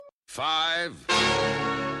5,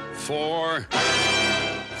 4,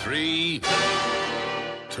 3,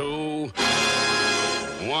 2,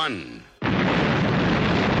 1.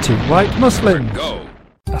 Two white Muslims. Go.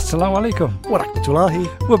 Assalamu alaikum. Wa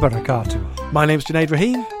rahmatullahi. Wa barakatuh. My name's Junaid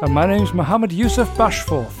Rahim, And my name's Muhammad Yusuf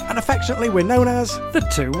Bashforth. and affectionately we're known as The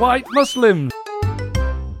two white Muslims.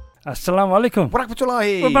 Assalamu alaikum. Wa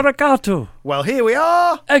rahmatullahi. Wa barakatuh. Well, here we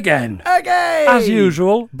are Again. again, As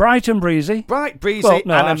usual, bright and breezy. Bright, breezy, Well,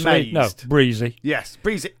 no, and actually, amazed. no, breezy. Yes,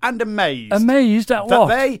 breezy and amazed. Amazed at that what?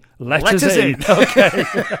 they let us us in. Okay.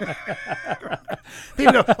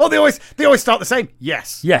 People go, oh, they always start the same.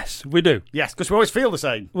 Yes, Yes, we do. yes, because we always feel the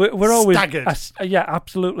same. We're always staggered. Yeah,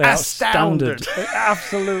 absolutely Astounded. outstanded.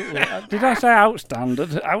 Absolutely. Did I say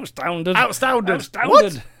outstanded? Outstanded. Outstanded.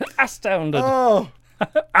 Astounded. Astounded. Oh,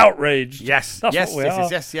 Outraged. yes, That's yes, what we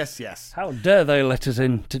yes, are. yes. How dare they let us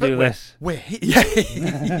in to do this?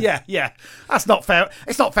 Yeah. That's not fair.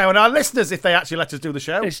 It's not fair on our listeners if they actually let us do the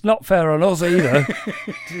show. It's not fair on us either.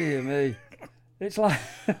 Dear me. It's like,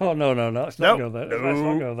 oh, no. Let's not go there. Let's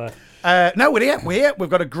not go there. No, we're here. We've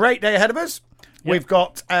got a great day ahead of us. Yep. We've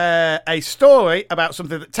got a story about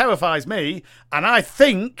something that terrifies me, and I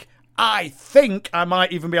think I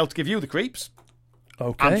might even be able to give you the creeps.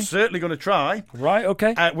 Okay. I'm certainly going to try. Right,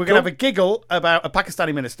 okay. We're going to have a giggle about a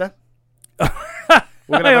Pakistani minister. We're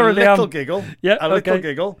going to I have a already little am. giggle. Yeah, a little okay.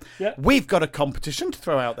 giggle. Yeah. We've got a competition to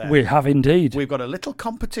throw out there. We have indeed. We've got a little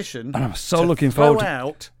competition. And I'm so to looking throw forward to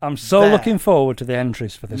out I'm so there. looking forward to the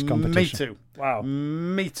entries for this competition. Me too. Wow.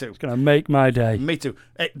 Me too. It's going to make my day. Me too.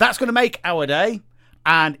 That's going to make our day.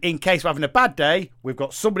 And in case we're having a bad day, we've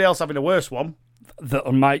got somebody else having a worse one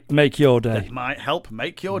That might make your day. that might help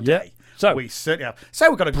make your Yeah. day. So- we certainly have. So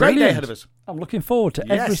we've got a great day Brilliant. ahead of us. I'm looking forward to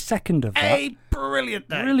every Yes. second of that. A brilliant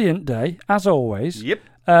day. Brilliant day, as always. Yep.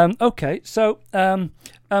 Okay, so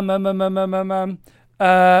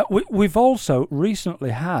we've also recently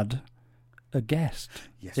had a guest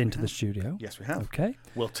Yes, we into the have. studio. Yes, we have. Okay,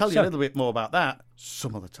 We'll tell you So- a little bit more about that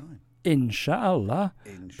some other time. inshallah.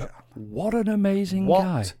 Inshallah. What an amazing What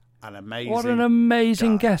guy! an amazing What an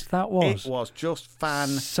amazing guy. guest that was. It was just fan.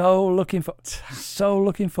 So looking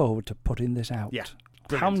forward to putting this out. Yeah,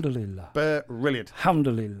 brilliant. Alhamdulillah. Brilliant.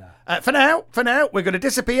 Alhamdulillah. For now, we're going to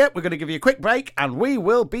disappear. We're going to give you a quick break, and we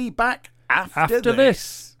will be back after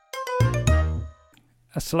this.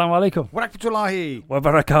 Assalamu alaikum Wa rahmatullahi. wa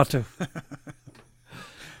barakatuh.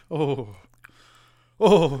 Oh,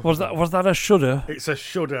 Was that a shudder? it's a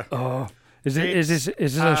shudder. Oh, is it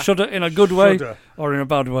a a shudder in a good way shudder. or in a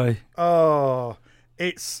bad way? Oh,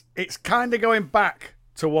 it's kind of going back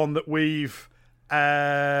to one that we've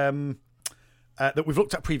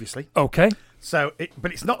looked at previously. Okay, So,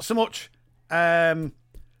 but it's not so much an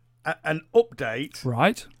update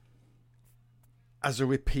right. as a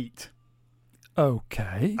repeat.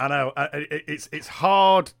 Okay, I know it's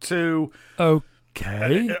hard to.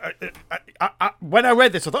 okay. When I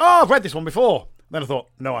read this, I thought, oh, I've read this one before. Then I thought,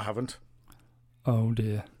 no, I haven't. Oh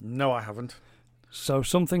dear. No, I haven't. So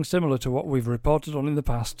something similar to what we've reported on in the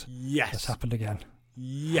past has Yes. happened again.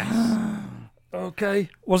 Yes. Okay.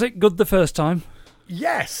 Was it good the first time?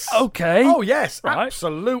 Yes. Okay. Oh, yes. Right.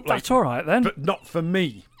 Absolutely. That's all right then. But not for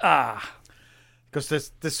me. Ah. Because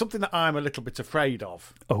there's something that I'm a little bit afraid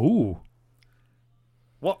of. Oh.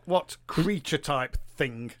 What creature type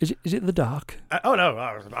thing? Is it the dark? Oh no,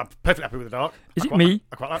 I'm perfectly happy with the dark. Is it me?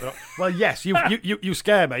 I quite like the dark. Well, yes, you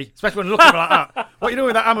scare me, especially when you look at me like that. What are you doing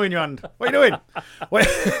with that hammer in your hand? What are you doing?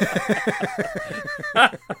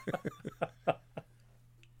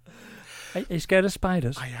 Are you scared of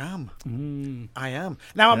spiders? I am. I am.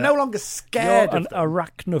 Now I'm no longer You're scared an of them.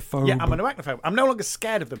 arachnophobe. Yeah, I'm an arachnophobe. I'm no longer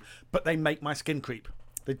scared of them, but they make my skin creep.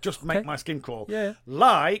 They just make Okay. my skin crawl. Yeah.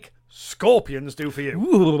 Like scorpions do for you.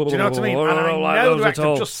 Ooh, Do you know what I mean? And I don't like I know those the at act of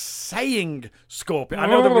all. just saying scorpion. I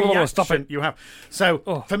know the reaction Stop it. you have. So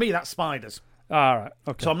Oh. for me, that's spiders. All right.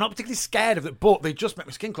 Okay. So I'm not particularly scared of it, but they just make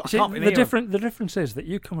my skin crawl. I See, can't be the near 'em. difference is that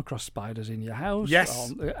you come across spiders in your house.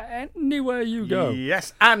 Yes. Anywhere you go.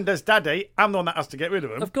 Yes, and as Daddy, I'm the one that has to get rid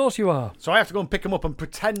of them. Of course you are. So I have to go and pick them up and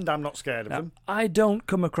pretend I'm not scared of them. I don't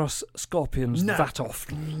come across scorpions No. that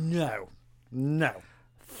often. No.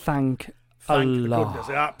 Thank Thank Allah. goodness.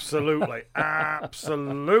 Absolutely.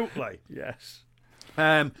 Absolutely. Yes.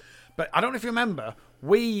 But I don't know if you remember,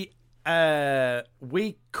 we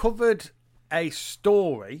covered a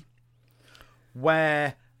story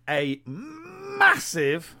where a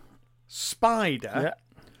massive spider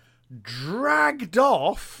dragged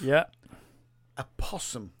off Yeah. a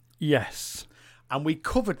possum. Yes. And we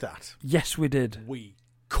covered that. Yes, we did. We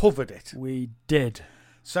covered it. We did.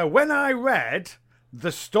 So when I read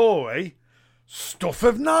the story, Stuff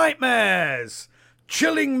of Nightmares,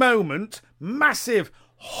 chilling moment, massive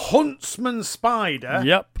huntsman spider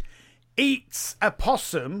Yep. eats a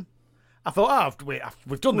possum. I thought,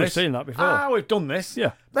 we've done this. We've seen that before. We've done this.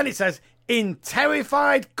 Yeah. Then it says, in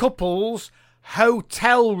terrified couple's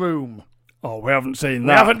hotel room. Oh, we haven't seen We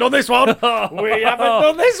that. haven't done this one. We haven't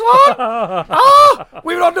done this one. Oh,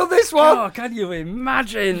 we've not done this one. Oh, can you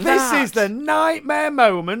imagine This that? is the nightmare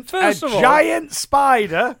moment. First a of all- giant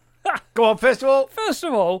spider. Go on, first of all. First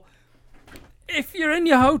of all, if you're in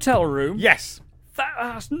your hotel room, Yes.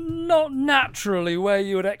 that's not naturally where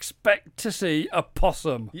you would expect to see a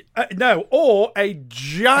possum. No, or a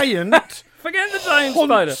giant Forget the giant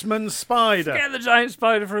spider. huntsman spider. Forget the giant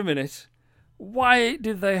spider for a minute. Why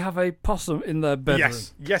did they have a possum in their bedroom?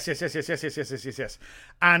 Yes.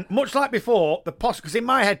 And much like before, the possum, because in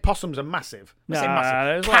my head, possums are massive. I say Nah,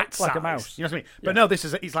 massive. it's Cat like a size. mouse. You know what I mean? But no,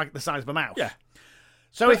 it's like the size of a mouse. Yeah.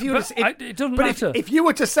 So if you were but to, it doesn't but matter. If you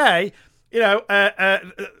were to say,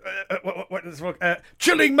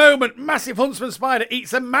 chilling moment, massive huntsman spider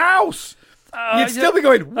eats a mouse, you'd still be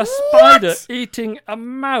going, a spider "What?" eating a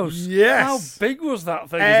mouse. Yes. How big was that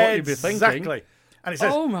thing? Is what you'd be thinking. Exactly. And it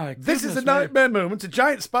says, Oh my this is the goodness me. nightmare moment. A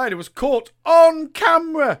giant spider was caught on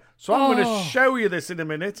camera. So I'm going Oh. to show you this in a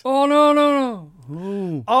minute. Oh no!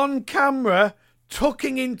 Ooh. On camera,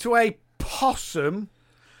 tucking into a possum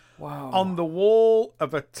Wow. on the wall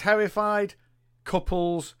of a terrified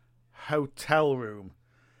couple's hotel room.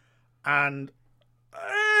 And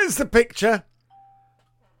there's the picture.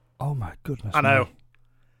 Oh my goodness. I know. Me.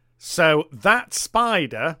 So that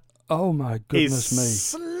spider Oh my goodness is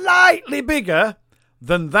me. slightly bigger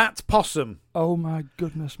than that possum. Oh my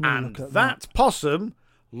goodness me. And Look at that possum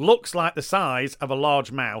looks like the size of a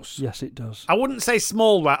large mouse. Yes, it does. I wouldn't say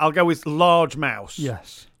small rat, I'll go with large mouse.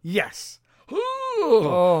 Yes. Yes.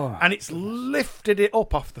 Oh. And it's lifted it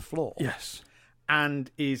up off the floor Yes. and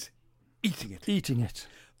is eating it. Eating it.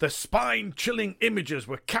 The spine-chilling images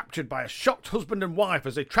were captured by a shocked husband and wife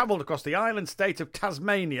as they travelled across the island state of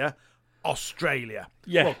Tasmania, Australia.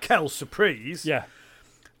 Yeah. Well, quelle surprise. Yeah.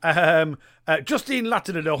 Justine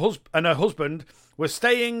Latton and her husband were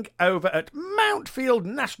staying over at Mountfield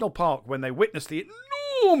National Park when they witnessed the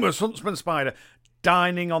enormous huntsman spider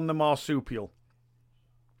dining on the marsupial.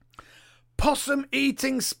 Possum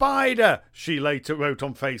eating spider, she later wrote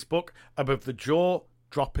on Facebook above the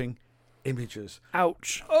jaw-dropping images.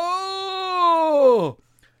 Ouch. Oh!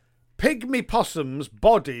 Pygmy possums'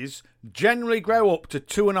 bodies generally grow up to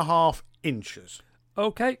 2.5 inches.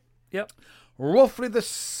 Okay. Yep. Roughly the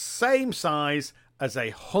same size as a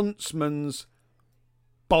huntsman's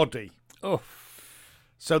body. Oh.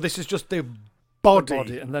 So this is just the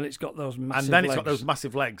body. And then it's got those massive And then it's legs got those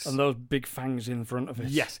massive legs. and those big fangs in front of it.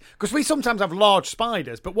 Yes. Because we sometimes have large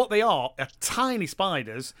spiders, but what they are tiny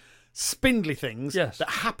spiders, spindly things Yes. that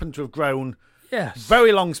happen to have grown Yes.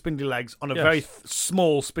 very long spindly legs on a Yes. very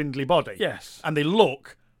small spindly body. Yes. And they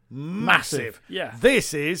look massive. Yeah.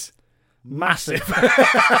 This is massive.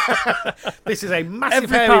 This is a massive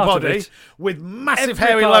Every hairy part of body it. with massive Every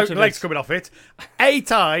hairy part of legs it. coming off it,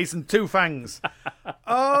 8 eyes and 2 fangs.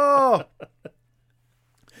 Oh,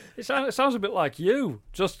 It sounds a bit like you,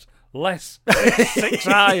 just less 6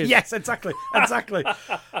 eyes. yes, exactly.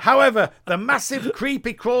 However, the massive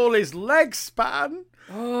creepy crawly's leg span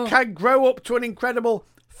can grow up to an incredible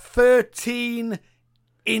 13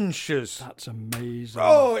 inches. That's amazing.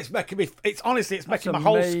 Oh, it's making me. It's honestly, it's making my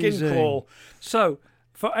whole skin amazing. crawl. So,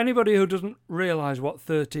 for anybody who doesn't realise what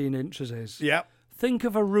 13 inches is, Yeah. think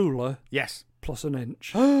of a ruler Yes. plus an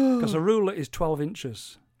inch. Because a ruler is 12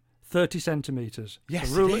 inches, 30 centimetres.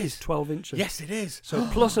 Yes, a ruler it is. 12 inches. Yes, it is. So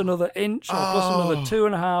plus another inch or plus another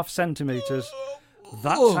 2.5 centimetres.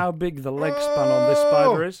 That's how big the leg span on this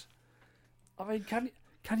spider is. I mean,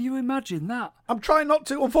 can you imagine that? I'm trying not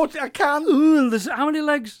to. Unfortunately, I can. Ooh, there's how many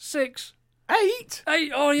legs? 6. 8.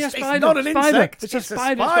 8. Oh, yeah, It's spider. not an spider. insect. It's a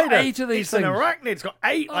spider. It's got 8 of these it's things. an arachnid. It's got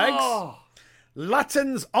 8 legs. Oh,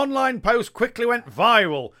 Latton's online post quickly went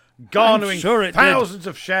viral, garnering sure it did. thousands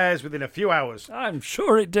of shares within a few hours. I'm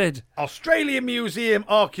sure it did. Australian Museum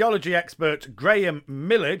archaeology expert Graham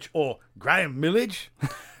Millage,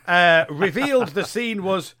 revealed the scene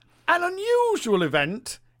was an unusual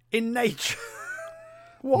event in nature.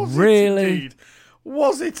 Was Really? it indeed?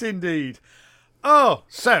 Was it indeed? Oh,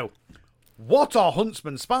 so what are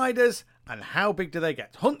huntsman spiders and how big do they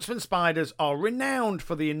get? Huntsman spiders are renowned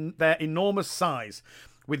for their enormous size,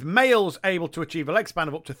 with males able to achieve a leg span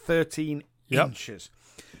of up to 13 Yep. inches.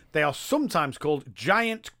 They are sometimes called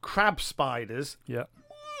giant crab spiders Yeah.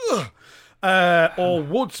 or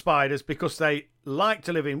wood spiders because they like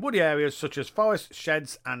to live in woody areas such as forests,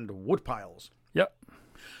 sheds, and woodpiles. Yep.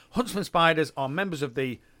 Huntsman spiders are members of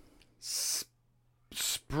the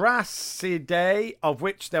Sprassidae, of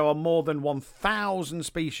which there are more than 1,000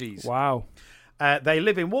 species. Wow. They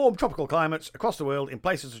live in warm tropical climates across the world in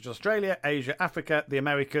places such as Australia, Asia, Africa, the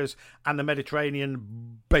Americas, and the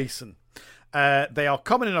Mediterranean basin. They are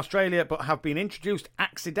common in Australia but have been introduced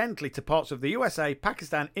accidentally to parts of the USA,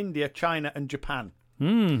 Pakistan, India, China, and Japan.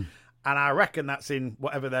 And I reckon that's in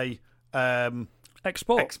whatever they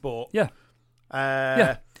Export. export.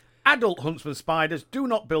 Yeah. Adult huntsman spiders do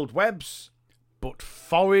not build webs, but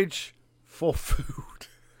forage for food.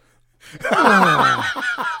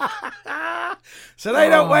 So they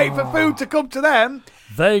don't wait for food to come to them.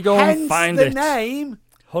 They go Hence and find the it. name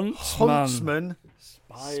Huntsman. huntsman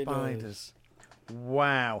spiders.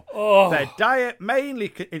 Wow. Oh. Their diet mainly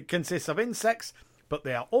consists of insects, but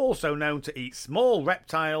they are also known to eat small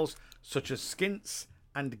reptiles such as skinks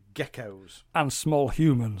and geckos. And small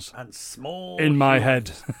humans. And small... In my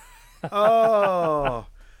head. Oh.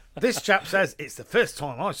 This chap says, it's the first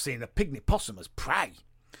time I've seen a pygmy possum as prey.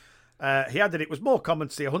 He added it was more common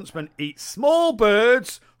to see a huntsman eat small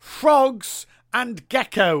birds, frogs, and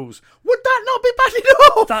geckos. Would that not be bad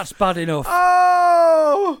enough? That's bad enough.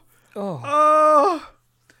 Oh! Oh. Oh!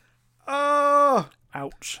 Oh!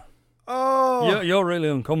 Ouch. Oh! You're really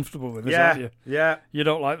uncomfortable with this, Yeah, aren't you? yeah. You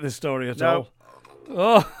don't like this story at No.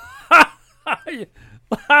 all. Oh. Do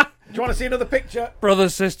you want to see another picture?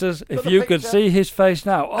 Brothers, sisters, if Another you could picture. see his face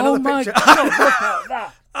now. Oh Another my picture. God, look at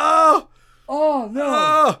that. Oh! Oh, no.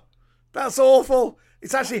 Oh! That's awful.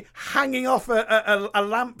 It's actually hanging off a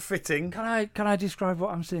lamp fitting. Can I describe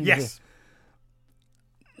what I'm seeing Yes. here?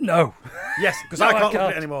 No. Yes, because No, I can't look at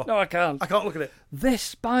it anymore. No, I can't. I can't look at it. This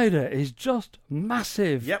spider is just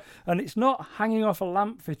massive. Yep. And it's not hanging off a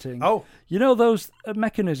lamp fitting. Oh. You know those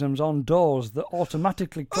mechanisms on doors that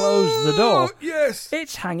automatically close the door? Yes.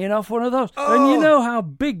 It's hanging off one of those. And you know how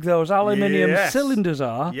big those aluminium Yes. cylinders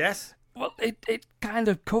are? Yes. Well, it kind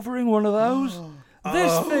of covering one of those.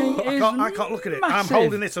 This thing is I can't look at it. I'm massive.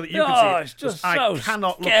 holding it so that you can see it. It's just I so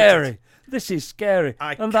cannot look scary. at it. This is scary.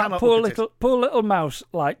 I and that cannot poor look at it. poor little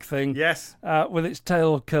mouse-like thing. Yes. With its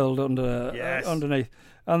tail curled Yes. underneath,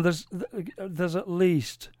 and there's at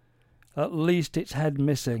least its head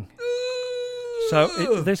missing. So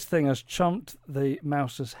this thing has chomped the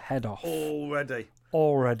mouse's head off Already.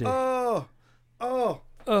 already. Oh.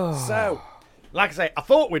 So, like I say, I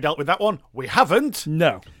thought we dealt with that one. We haven't.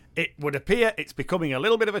 No. It would appear it's becoming a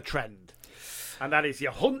little bit of a trend. And that is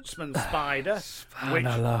your huntsman spider, which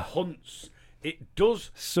Subhanallah. hunts. It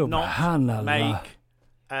does Subhanallah. not make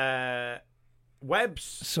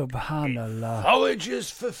webs. Subhanallah. Forages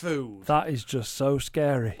for food. That is just so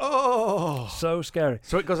scary. Oh. So scary.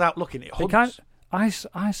 So it goes out looking. It It hunts.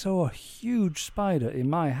 I saw a huge spider in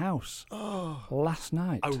my house last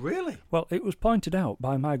night. Oh, really? Well, it was pointed out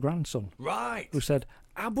by my grandson, Right. who said,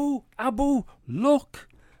 Abu, look.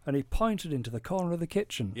 And he pointed into the corner of the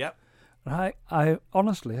kitchen. Yep. And I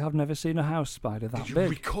honestly have never seen a house spider that Did you big.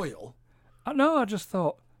 recoil? No, I just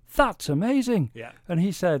thought, that's amazing. Yeah. And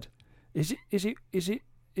he said, is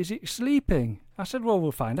it sleeping? I said, well,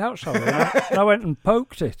 we'll find out, shall we? And I went and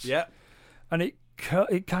poked it. Yeah. And it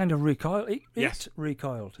kind of recoiled. Yes. It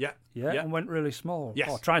recoiled. Yeah. Yeah, Yeah. and went really small. Yes.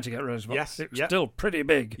 Or tried to get really small. Yes. It was Yep. still pretty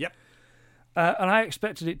big. Yep. And I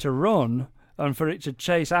expected it to run and for it to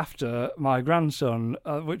chase after my grandson,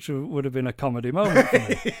 which would have been a comedy moment for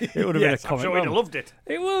me. It would have Yes, been a I'm comic sure he'd have moment. loved it.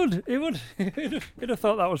 It would. He'd have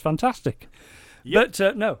thought that was fantastic. Yep.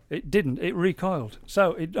 But no, it didn't. It recoiled.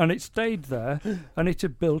 So it stayed there, and it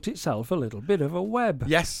had built itself a little bit of a web.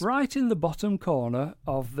 Yes. Right in the bottom corner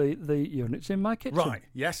of the units in my kitchen. Right.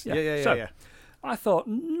 Yes. Yeah. So, I thought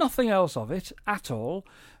nothing else of it at all.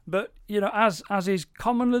 But, as is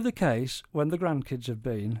commonly the case when the grandkids have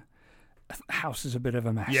been, the house is a bit of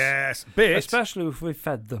a mess. Yes. Bit. Especially if we've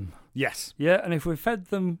fed them. Yes. Yeah, and if we've fed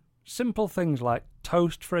them simple things like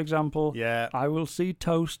toast, for example, Yeah. I will see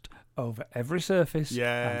toast over every surface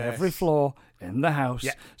Yes. and every floor in the house.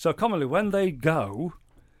 Yeah. So commonly when they go,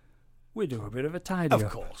 we do a bit of a tidy Of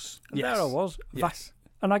up. course. And Yes. there I was. Yes.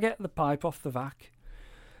 And I get the pipe off the vac.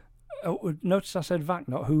 Oh, notice I said vac,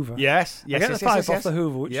 not Hoover. Yes. Yes. I get yes, the yes, pipe yes, off yes. the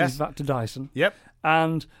Hoover, which Yes. is vac to Dyson. Yep.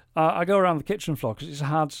 And I go around the kitchen floor because it's a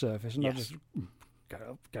hard surface, and I Yes. just get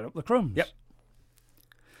up the crumbs. Yep.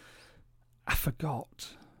 I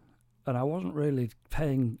forgot, and I wasn't really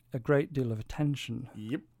paying a great deal of attention,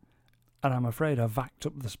 Yep. and I'm afraid I vacked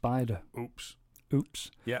up the spider. Oops.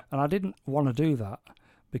 Oops. Yeah. And I didn't want to do that,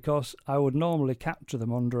 because I would normally capture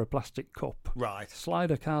them under a plastic cup, Right.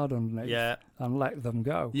 slide a card underneath, Yeah. and let them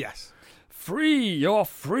go. Yes. Free, you're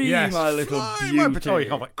free, Yes. my little Fly, beauty. my pretty. Oh, you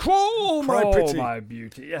can't like, crawl, my Crawl, pretty. my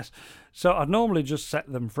beauty. Yes. So I'd normally just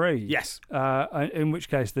set them free. Yes. In which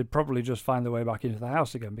case they'd probably just find their way back into the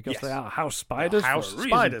house again because Yes. they are house spiders. House for a reason.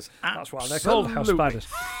 spiders. That's why they're called house Absolutely. spiders.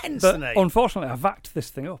 Hence But the name. unfortunately, I vacked this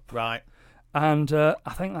thing up, Right. and I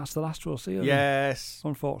think that's the last we'll see of them. Yes.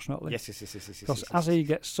 Unfortunately. Yes. Because as he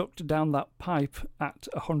gets sucked down that pipe at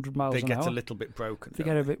 100 miles They an get hour, a little bit broken. they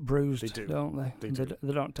don't get a bit bruised, They do. don't they? They do.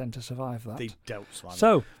 They don't tend to survive that. They don't. Simon.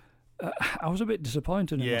 So, I was a bit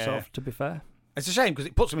disappointed in Yeah. myself, to be fair. It's a shame because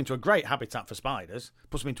it puts them into a great habitat for spiders.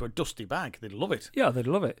 Puts them into a dusty bag. They'd love it. Yeah, they'd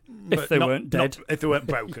love it. But If they weren't dead. If they weren't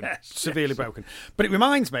broken. Yes, Severely broken. But it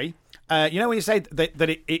reminds me, you know when you said that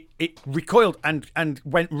it recoiled and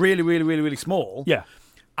went really, really, really, really small? Yeah.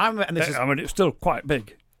 I remember, and this is... I mean, it's still quite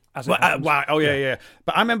big. As it Well, happens. wow, oh, yeah.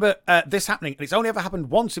 But I remember this happening, and it's only ever happened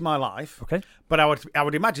once in my life. Okay. But I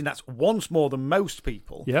would imagine that's once more than most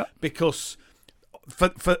people. Yeah. Because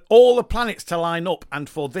for all the planets to line up and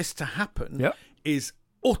for this to happen Yeah. is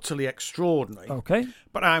utterly extraordinary. Okay.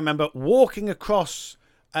 But I remember walking across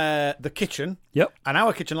the kitchen, Yep. and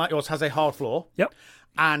our kitchen, like yours, has a hard floor, Yep.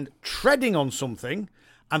 and treading on something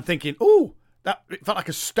and thinking, ooh, that it felt like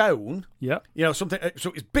a stone. Yep. You know, something.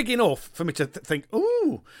 So it's big enough for me to think,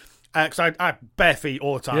 ooh. Because I bare feet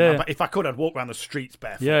all the time. Yeah. But if I could, I'd walk around the streets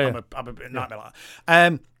barefoot. Yeah, I'm a bit nightmare like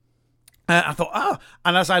that. I thought, oh.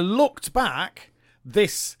 And as I looked back,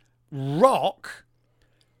 this rock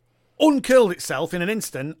uncurled itself in an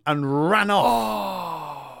instant and ran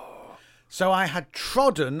off. So I had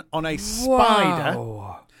trodden on a spider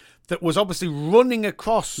Wow. that was obviously running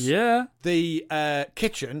across Yeah. the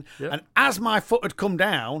kitchen, Yep. and as my foot had come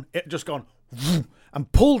down, it had just gone vroom,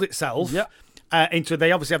 and pulled itself Yep. into.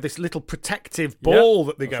 They obviously have this little protective ball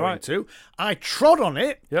that they that's go right. into. I trod on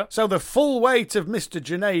it, Yep. so the full weight of Mr.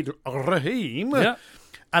 Junaid Rahim. Yep.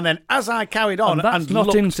 And then as I carried on And that's not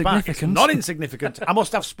looked back, insignificant. it's not insignificant. I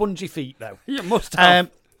must have spongy feet though. You must have.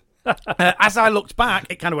 As I looked back,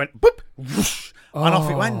 it kind of went boop, whoosh, and off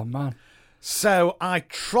it Oh, went. man. So I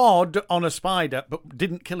trod on a spider, but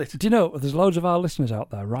didn't kill it. Do you know, there's loads of our listeners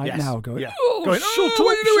out there right Yes. now going, Yeah. oh, Going, shut "Oh, up,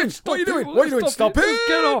 what are you doing? stop What are you it, doing? What are you doing? Stop it."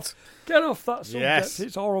 Get off. Get off that subject. Yes.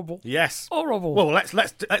 It's horrible. Yes. Horrible. Well, let's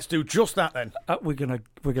do just that then. We're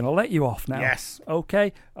gonna let you off now. Yes.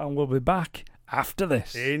 Okay, and we'll be back after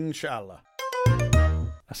this. Inshallah.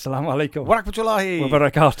 Assalamu alaikum. Wa rahmatullahi. Wa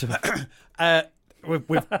barakatuh.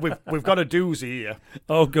 We've got a doozy here,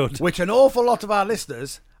 Oh, good. which an awful lot of our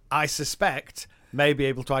listeners, I suspect, may be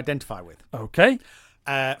able to identify with, Okay.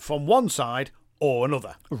 from one side or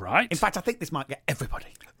another. Right. In fact, I think this might get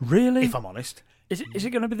everybody, Really? if I'm honest. Is it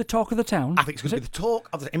going to be the talk of the town? I think it's going to be the talk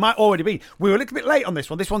of the... It might already be. We were a little bit late on this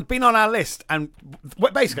one. This one's been on our list. And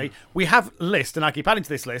basically, we have a list, and I keep adding to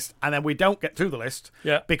this list, and then we don't get through the list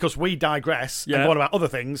Yeah. because we digress and Yeah. go on about other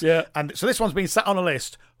things. Yeah. And so this one's been sat on a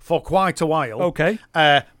list for quite a while. Okay.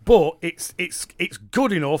 But it's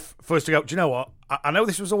good enough for us to go, do you know what? I know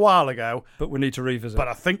this was a while ago, But we need to revisit. but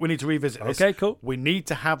I think we need to revisit this. Okay, cool. We need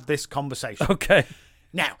to have this conversation. Okay.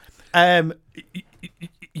 Now,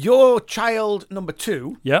 your child number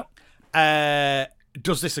 2... Yeah.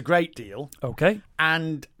 does this a great deal, Okay.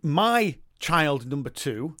 and my child number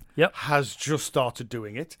 2 Yep. has just started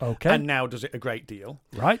doing it, Okay. and now does it a great deal.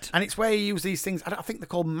 Right. And it's where you use these things, I think they're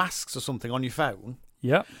called masks or something on your phone,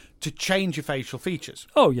 Yeah. to change your facial features.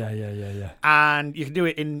 Oh, yeah. And you can do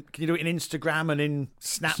it in Instagram and in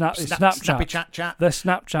Snapchat. Snappy Chat. They're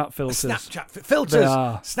Snapchat filters. Snapchat filters, They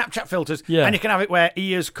are. Snapchat filters, Yeah. and you can have it where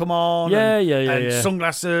ears come on, Yeah, and, yeah, and yeah.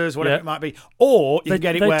 sunglasses, whatever Yeah. it might be, or you can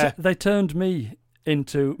get it where they turned me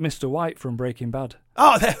into Mr. White from Breaking Bad.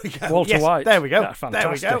 oh, there we go, Walter yes, White. there we go, That's there we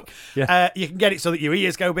go. fantastic. Yeah. You can get it so that your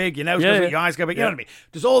ears go big, your nose Yeah, goes yeah. big, your eyes go big. You Yeah. know what I mean?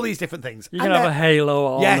 There's all these different things. You can And have a halo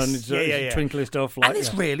on yes, and it's, yeah. twinkly stuff like and it's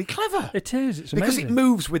that. really clever. It is. It's because amazing. it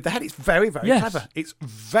moves with the head. It's very, very Yes. clever. It's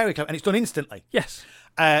very clever, and it's done instantly. Yes.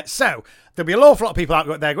 So there'll be an awful lot of people out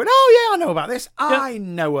there going, "Oh yeah, I know about this. I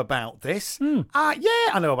know about this. Yeah,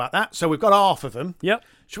 I know about that." So we've got half of them. Yep.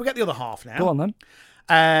 Should we get the other half now? Go on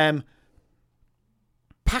then.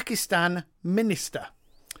 Pakistan minister.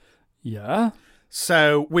 Yeah.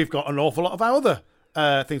 So we've got an awful lot of our other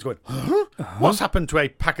things going. Huh? What's happened to a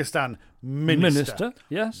Pakistan minister?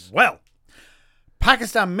 Yes. Well,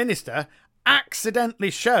 Pakistan minister accidentally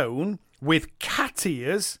shown with cat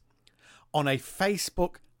ears on a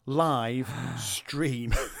Facebook live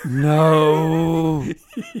stream. No.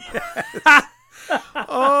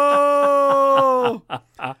 Oh.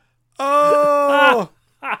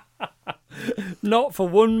 Not for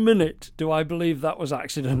 1 minute do I believe that was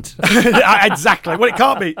accident. Exactly. Well, it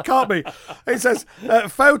can't be. Can't be. It says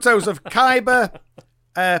photos of Khyber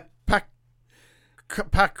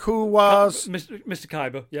Pakhtunkhwa's. Mr.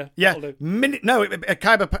 Khyber, yeah. Yeah. that'll do.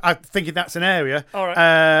 Khyber. I'm thinking that's an area. All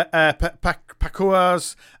right.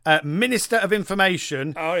 Pakhtunkhwa's Minister of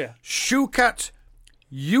Information. Oh, yeah. Shukat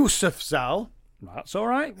Yousafzal. That's all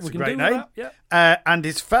right. We a can great do name. that. Yeah. And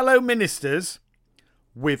his fellow ministers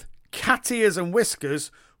with cat ears and whiskers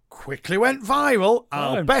quickly went viral.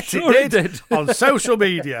 I'll I'm bet sure it it did did. on social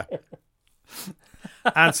media.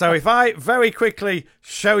 And so if I very quickly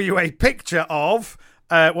show you a picture of,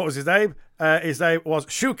 what was his name? His name was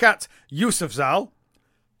Shukat Yousafzal.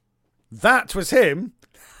 That was him.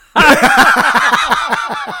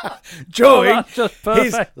 During that's just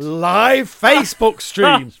his perfect. live Facebook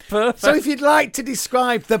stream. That's perfect. So if you'd like to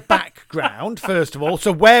describe the background, first of all,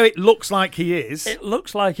 so where it looks like he is. It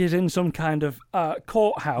looks like he's in some kind of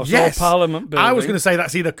courthouse Yes. or parliament building. I was going to say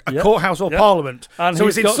that's either a Yep. courthouse or Yep. parliament. And so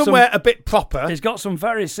he's it's in got somewhere a bit proper. He's got some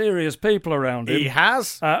very serious people around him. He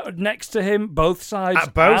has. Next to him, both sides.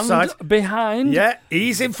 At both and sides. behind. Yeah,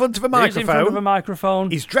 he's in front of a microphone. He's in front of a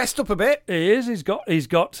microphone. He's dressed up a bit. He is. He's got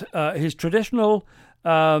his traditional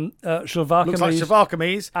Shilvar Looks like kameez Shavar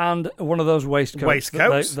kameez. and one of those waistcoats.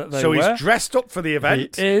 Waistcoats. That they So wear. he's dressed up for the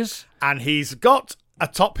event. He is And he's got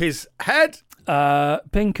atop his head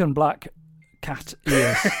pink and black cat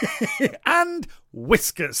ears. and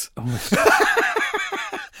whiskers.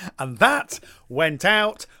 And that went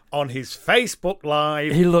out on his Facebook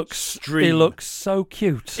Live. He looks stream. so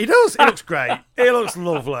cute. He does. He looks great. He looks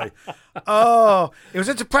lovely. Oh, it was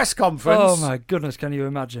at a press conference. Oh my goodness, can you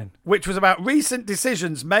imagine? Which was about recent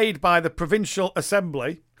decisions made by the Provincial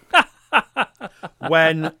Assembly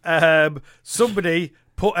when somebody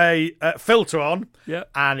put a filter on Yeah.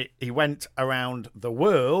 and he went around the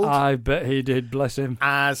world I bet he did, bless him.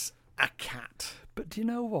 as a cat. But do you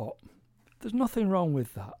know what? There's nothing wrong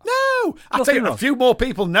with that. No, I tell you, wrong. a few more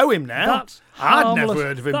people know him now. That's I'd harmless. never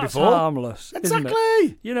heard of him That's before. harmless, isn't it?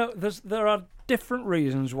 Exactly. You know, there are different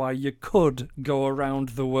reasons why you could go around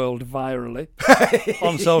the world virally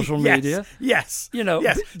on social media. Yes. You know,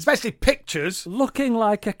 yes. Especially pictures. Looking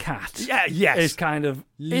like a cat Yeah, yes. is kind of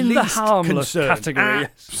in the Least harmless concern. category.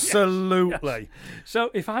 Absolutely. So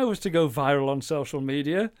if I was to go viral on social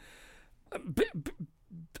media,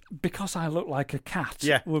 because I look like a cat,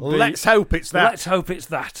 Yeah. would be, Let's hope it's that. Let's hope it's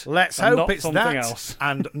that. Let's and hope not it's something that else.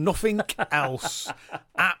 and nothing else.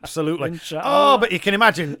 Absolutely. Inshallah. Oh, but you can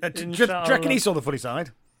imagine. Do you reckon Inshallah. he saw the funny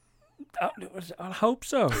side? I hope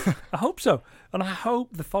so. I hope so. And I hope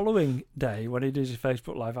the following day when he does his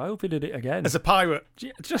Facebook Live, I hope he did it again. As a pirate.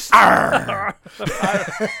 Just or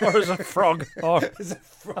as a frog. Or As a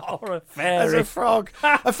frog. or a As fairy. a frog.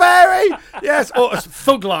 A fairy! Yes. Or as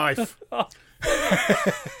thug life.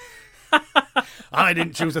 I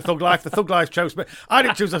didn't choose the thug life. The thug life chose me. I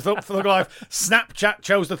didn't choose the thug life. Snapchat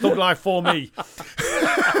chose the thug life for me.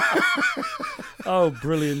 Oh,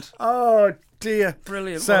 brilliant. Oh, dear.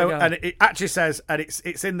 Brilliant. So, What a guy. and it actually says, and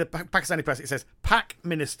it's in the Pakistani press, it says, Pak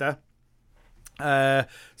Minister.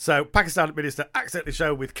 So, Pakistan Minister accidentally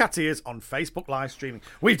showed with cat ears on Facebook Live streaming.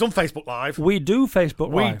 We've done Facebook Live. We do Facebook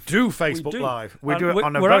We Live. do Facebook We do. Live. We And do it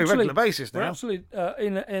on a we're very actually- regular basis We're now. actually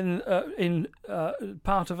in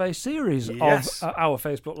part of a series Yes. of our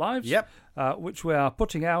Facebook Lives. Yep. Which we are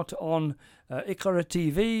putting out on Iqra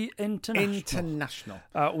TV International. International.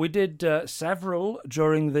 We did several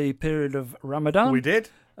during the period of Ramadan. We did.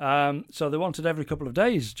 So they wanted every couple of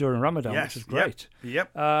days during Ramadan, Yes. which is great. Yep.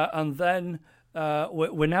 And then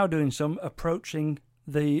we're now doing some approaching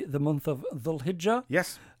the month of Dhul Hijjah.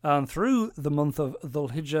 Yes. And through the month of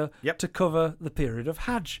Dhul Hijjah Yep. to cover the period of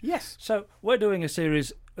Hajj. Yes. So we're doing a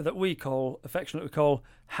series that we affectionately call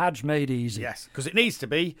Hajj Made Easy. Yes. Because it needs to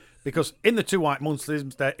be, because in the two white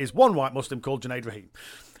Muslims, there is one white Muslim called Junaid Rahim.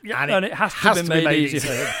 And it has to be made easy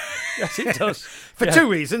for him. Yes, it does. For two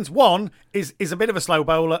reasons. One is a bit of a slow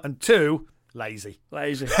bowler, and two, lazy.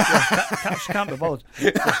 Lazy. Yeah, can't be bothered.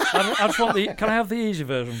 Yeah. I just want can I have the easy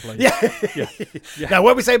version, please? Yeah. Now,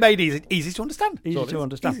 when we say made easy, easy to understand. Easy That's to all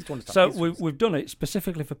it is. understand. Easy to understand. So Easy to understand. we've done it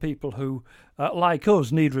specifically for people who, like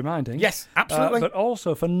us, need reminding. Yes, absolutely. But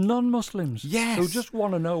also for non-Muslims. Yes. Who just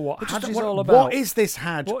want to know what Just Hajj is what- all about. What is this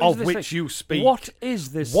Hajj What is of this which thing? you speak? What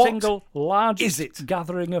is this What single largest is it?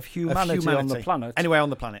 gathering of Of humanity on the planet? Anywhere on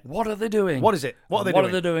the planet. What are they doing? What is it? What are they What doing?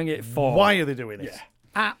 are they doing it for? Why are they doing it? Yeah.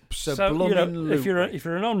 Absolutely. So, if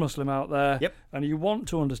you're a non-Muslim out there, Yep. and you want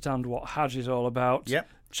to understand what Hajj is all about, Yep.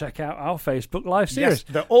 check out our Facebook Live series. Yes,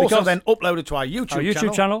 they're also Because then uploaded to our YouTube our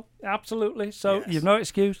YouTube channel. Absolutely. So Yes. you've no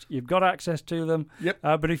excuse. You've got access to them. Yep.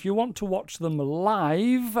 But if you want to watch them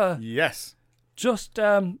live, Yes. Just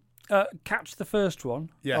catch the first one,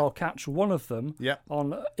 Yeah. or catch one of them Yeah.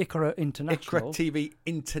 on Ikra International. Ikra TV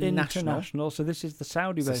International. So this is the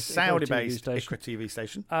Saudi-based It's a Saudi-based Ikra TV station. Ikra TV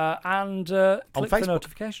station. And click for Facebook.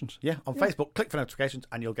 notifications. Yeah, on Facebook. Click for notifications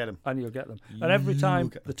and you'll get them. And you'll get them. And every time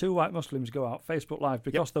get the two white Muslims go out, Facebook Live,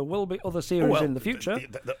 because there will be other series in the future.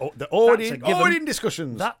 They're already, That's a given. already in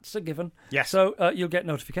discussions. That's a given. Yes. So you'll get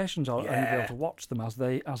notifications on, and you'll be Yeah. able to watch them as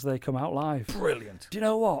they come out live. Brilliant. Do you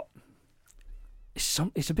know what?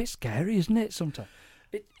 It's a bit scary, isn't it? Sometimes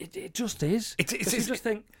it just is. It's- 'Cause you just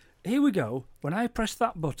think, here we go. When I press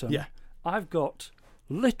that button, Yeah. I've got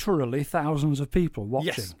literally thousands of people watching.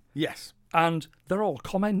 Yes. Yes. And they're all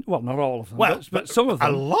comment. Well, not all of them, Well, but some of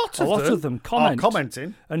them. a lot of them comment. are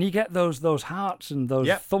commenting. and you get those hearts and those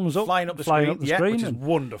Yep, thumbs up flying up the screen, yeah, which is and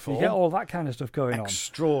wonderful. You get all that kind of stuff going on.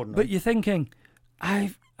 Extraordinary. But you're thinking,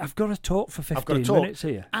 I've got to talk for 15 I've got to talk. minutes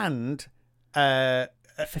here. And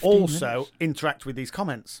 15 also minutes. interact with these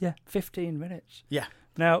comments. Yeah, 15 minutes. Yeah.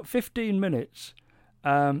 Now, 15 minutes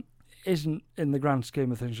isn't, in the grand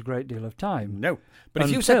scheme of things, a great deal of time. No. But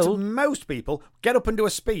if you said to Until- most people, get up and do a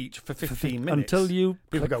speech for 15 minutes. Until you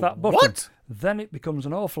people click go, that button. what? Then it becomes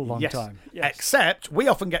an awful long Yes. time. Except we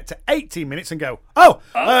often get to 18 minutes and go, oops,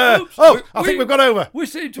 I think we've got over. We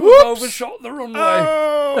seem to Whoops. have overshot the runway.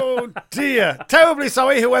 Oh, dear. Terribly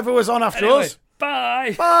sorry, whoever was on after Anyway, us.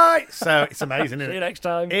 bye. Bye. So it's amazing, See isn't you it? next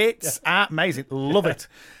time. It's amazing. Love it.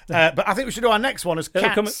 But I think we should do our next one as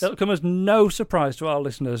cats. It'll come as no surprise to our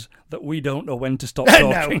listeners that we don't know when to stop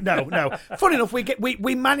no, talking. no. Funny enough,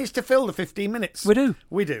 we managed to fill the 15 minutes. We do.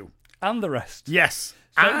 We do. And the rest. Yes.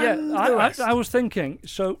 So, And yeah, the rest. I was thinking.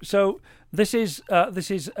 So this is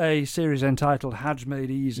a series entitled Hajj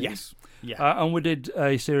Made Easy. Yes. Yeah. And we did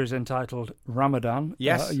a series entitled Ramadan.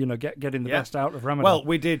 Yes. Getting the Yeah. best out of Ramadan. Well,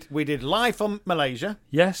 we did live from Malaysia.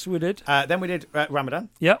 yes, we did. Then we did Ramadan.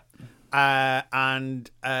 Yep. Ramadan.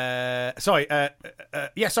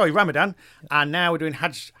 And now we're doing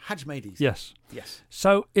Hajj Made Easy. Yes. Yes.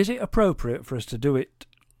 So, is it appropriate for us to do it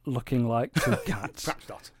looking like two cats? Perhaps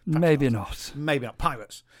not. Maybe not. Maybe not.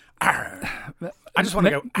 Pirates. Arr. I just want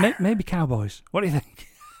to go. Maybe cowboys. What do you think?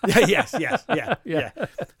 Yes. Yeah. Yeah.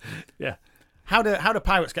 How do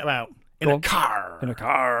pirates get out? In Go a on. car. In a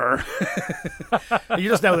car. You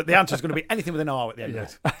just know that the answer is going to be anything with an R at the end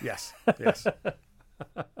Yes. of it. Yes.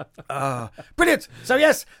 Brilliant. So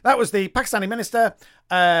yes, that was the Pakistani minister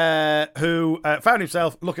who found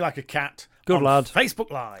himself looking like a cat. Good on lad. Facebook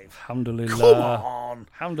Live. Alhamdulillah. Come on.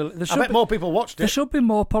 Alhamdulillah. I bet more people watched There it. should be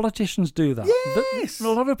more politicians do that. Yes. A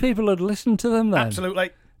lot of people would listen to them then. Absolutely.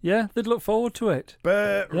 Yeah, they'd look forward to it.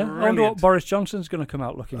 But Yeah, I wonder what Boris Johnson's going to come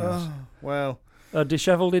out looking as. well, A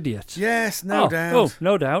dishevelled idiot. yes, no doubt. Oh,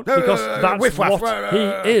 no doubt. No, Because that's whiff waff. what he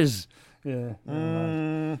is. Yeah.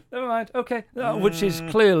 Never mind. Okay. Which is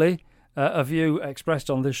clearly a view expressed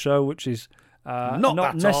on this show, which is Not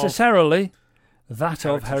that of necessarily that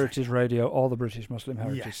of Heritage Radio or the British Muslim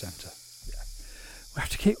Heritage Yes. Centre.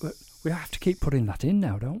 We have to keep putting that in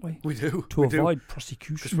now, don't we? We do. To we do. avoid Because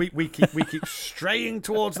prosecution. we keep straying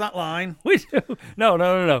towards that line. We do.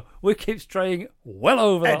 No. We keep straying well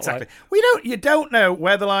over that Exactly. line. You don't know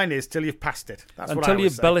where the line is till you've passed it. That's what I Until always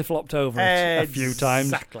you've say. belly flopped over it a few times.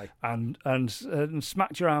 Exactly. And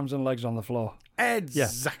smacked your arms and legs on the floor.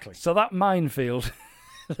 Exactly. So that minefield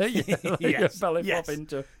that you Yes, belly yes. flop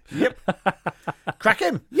into. Yep. Crack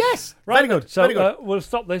him. Yes. Right, Very good. So Very good. we'll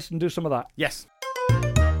stop this and do some of that. Yes.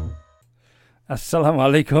 Assalamu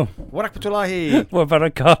alaikum Wa rahmatullahi. wa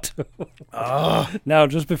barakatuh. Now,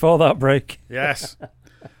 just before that break, Yes.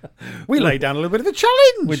 We laid down a little bit of a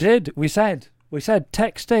challenge. we did. We said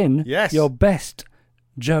text in Yes. your best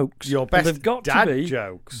jokes. Your But best they've got dad to be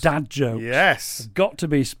jokes. Dad jokes. Yes. Got to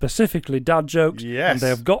be specifically dad jokes. Yes. And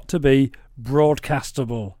they've got to be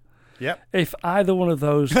broadcastable. Yep. If either one of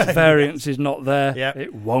those variants is not there, Yep.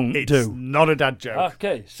 it won't It's do. not a dad joke.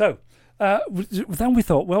 Okay, so then we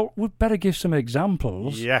thought, well, we'd better give some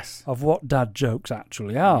examples Yes. of what dad jokes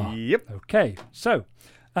actually are. Yep. Okay, so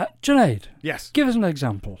Junaid, Yes. give us an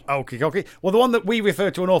example. Okay. Well, the one that we refer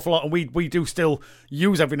to an awful lot and we do still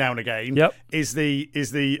use every now and again Yep. is the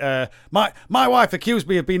my wife accused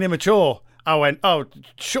me of being immature. I went, oh,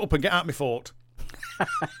 shut up and get out my fort.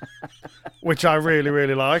 Which I really,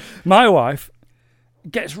 really like. My wife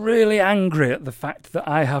gets really angry at the fact that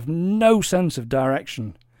I have no sense of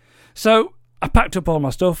direction. So I packed up all my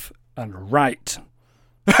stuff and right.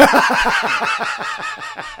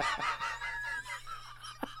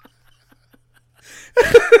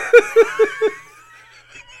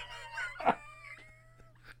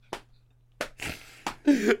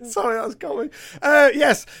 Sorry, that was coming.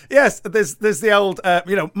 Yes. There's the old,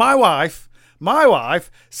 my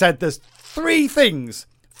wife said there's three things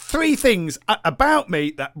about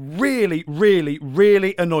me that really, really,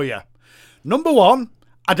 really annoy you. Number one,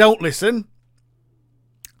 I don't listen,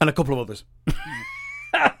 and a couple of others.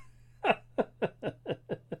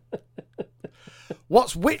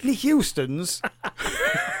 What's Whitney Houston's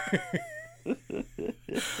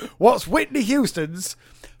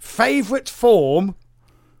favourite form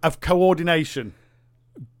of coordination?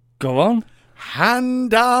 Go on.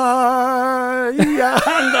 Hand-eye.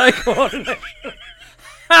 Hand-eye coordination.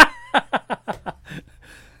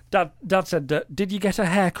 Dad said, did you get a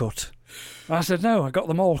haircut? I said, no, I got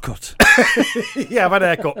them all cut. Yeah, I've had a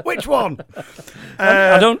haircut. Which one?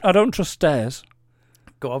 I don't trust stairs.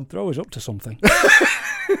 Go on. They're always up to something.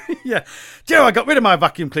 Yeah. Do you know, I got rid of my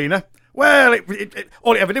vacuum cleaner. Well,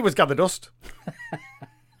 all it ever did was gather dust.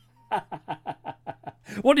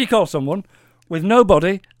 What do you call someone with no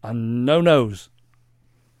body and no nose?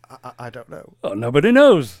 I don't know. Oh, nobody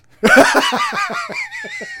knows. Did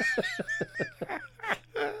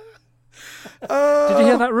you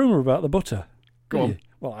hear that rumour about the butter? Go on.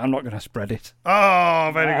 Well, I'm not going to spread it.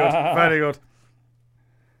 Oh, very good. Very good.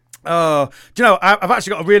 Do you know, I've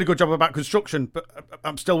actually got a really good job about construction, but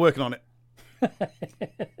I'm still working on it.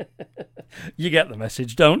 You get the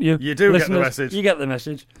message, don't you? You do get the Listeners, message. You get the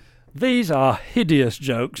message. These are hideous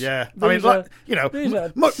jokes. Yeah. These like,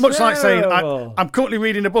 are much like saying terrible. I'm currently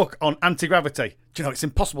reading a book on anti-gravity. Do you know, it's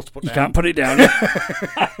impossible to put You down. can't put it down.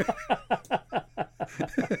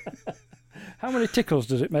 How many tickles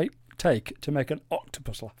does it take to make an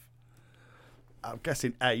octopus laugh? I'm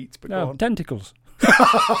guessing 8, but go No, on. tentacles.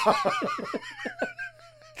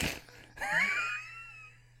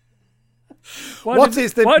 Why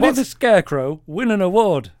did the Scarecrow win an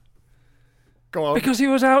award? Go on. Because he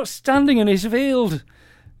was outstanding in his field.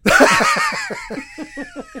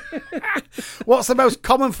 What's the most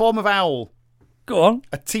common form of owl? Go on.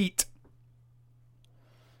 A teat.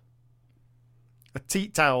 A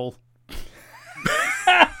teat owl.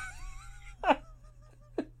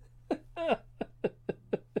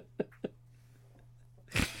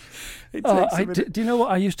 Do you know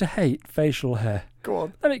what I used to hate? Facial hair. Go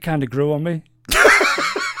on. Then it kind of grew on me.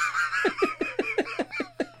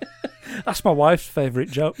 That's my wife's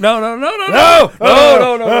favourite joke. No. No,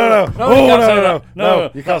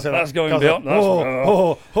 you can't say that. That's going beyond.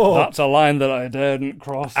 That's a line that I daren't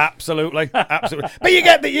cross. Absolutely. But you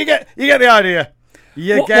get the idea.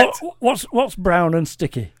 What's brown and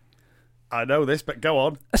sticky? I know this, but go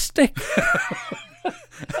on. A stick.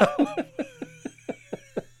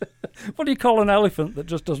 What do you call an elephant that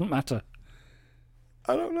just doesn't matter?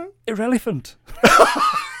 I don't know. Irrelevant.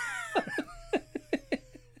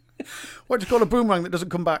 What do you call a boomerang that doesn't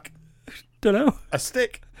come back? Don't know. A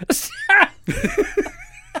stick. I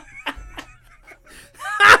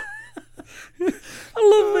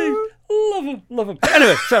love these. Love them.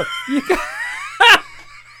 Anyway, so you can...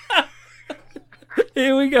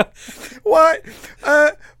 Here we go. Why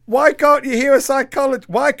can't you hear a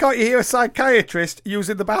psychiatrist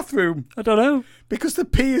using the bathroom? I don't know. Because the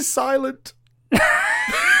P is silent.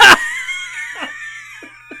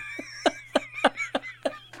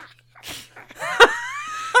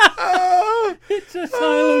 It's a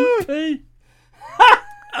silent P.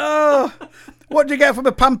 What do you get from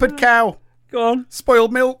a pampered cow? Go on.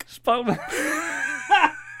 Spoiled milk.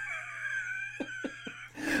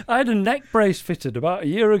 I had a neck brace fitted about a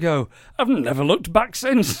year ago. I've never looked back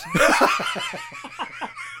since.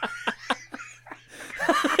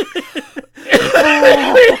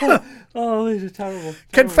 Oh, these are terrible.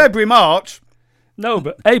 Can February, March? No,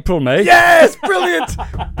 but April, May. Yes, brilliant.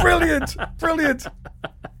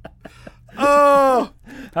 Oh,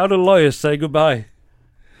 How do lawyers say goodbye?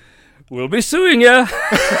 We'll be suing you.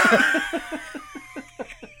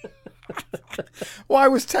 why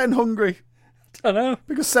was 10 hungry? I know.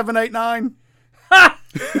 Because 7, 8, 9.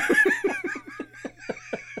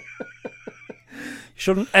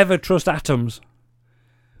 Shouldn't ever trust atoms.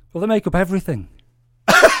 Well, they make up everything.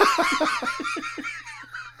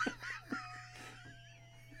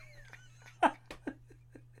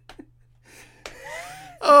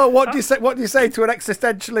 Oh, what do you say? What do you say to an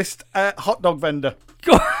existentialist hot dog vendor?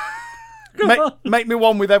 Go on. Make me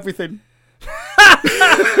one with everything.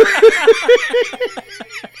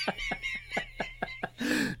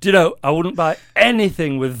 Do you know, I wouldn't buy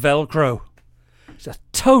anything with Velcro. It's a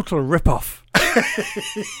total rip-off.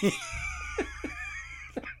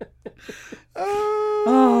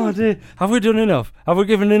 Oh, dear. Have we done enough? Have we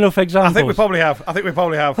given enough examples? I think we probably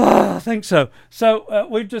have. I think so. So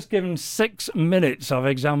we've just given 6 minutes of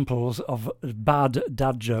examples of bad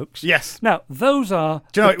dad jokes. Yes. Now, those are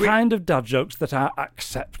Do you know the kind of dad jokes that are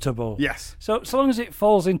acceptable. Yes. So long as it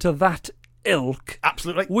falls into that ilk,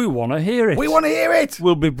 Absolutely. we want to hear it. We want to hear it.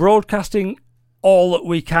 We'll be broadcasting all that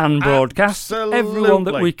we can broadcast, everyone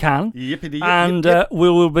that we can, Yippity-yip, and yip, yip. we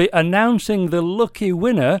will be announcing the lucky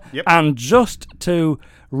winner. Yep. And just to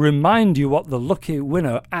remind you what the lucky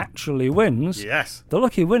winner actually wins, Yes. the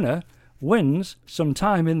lucky winner wins some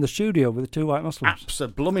time in the studio with the Two White Muslims,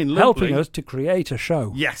 Absolutely. helping us to create a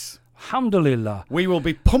show. Yes. Alhamdulillah. We will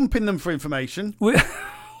be pumping them for information.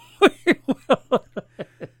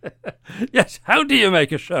 Yes, how do you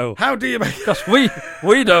make a show? How do you make Because we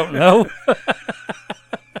don't know.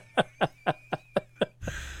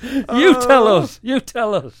 You tell us. You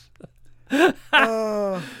tell us.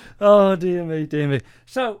 Oh, dear me, dear me.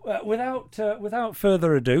 So, without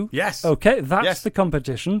further ado, Yes. okay, that's Yes. the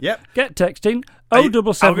competition. Yep. Get texting I was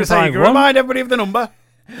gonna say, you can 07751 remind everybody of the number.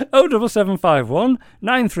 07751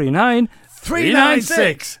 939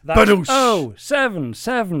 396. That's Badoosh.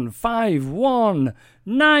 07751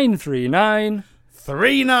 939.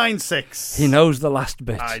 396. He knows the last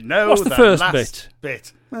bit. I know. What's the first last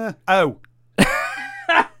bit? Oh.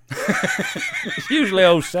 It's usually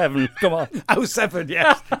 07. Come on. 07,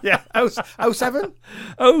 yes. Yeah. 07?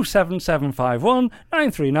 07751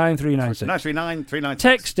 939 396. 939 396.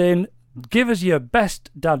 Text in, give us your best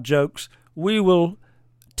dad jokes. We will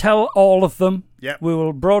tell all of them. Yep. We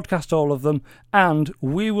will broadcast all of them, and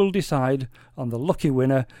we will decide on the lucky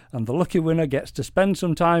winner. And the lucky winner gets to spend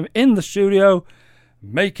some time in the studio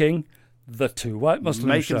making the Two White Muslims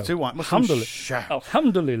Making show. the Two White Muslims Alhamdulillah. show.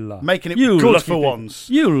 Alhamdulillah. Making it You good lucky for people. once.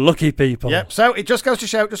 You lucky people. Yep. So it just goes to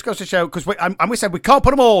show, because we said we can't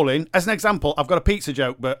put them all in. As an example, I've got a pizza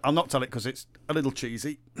joke, but I'll not tell it because it's a little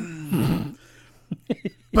cheesy.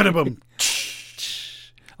 Ba-da-bum.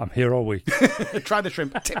 I'm here all week. Try the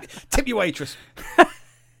shrimp. Tip your waitress.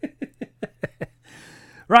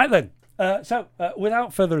 Right then. So,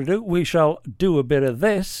 without further ado, we shall do a bit of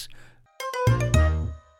this.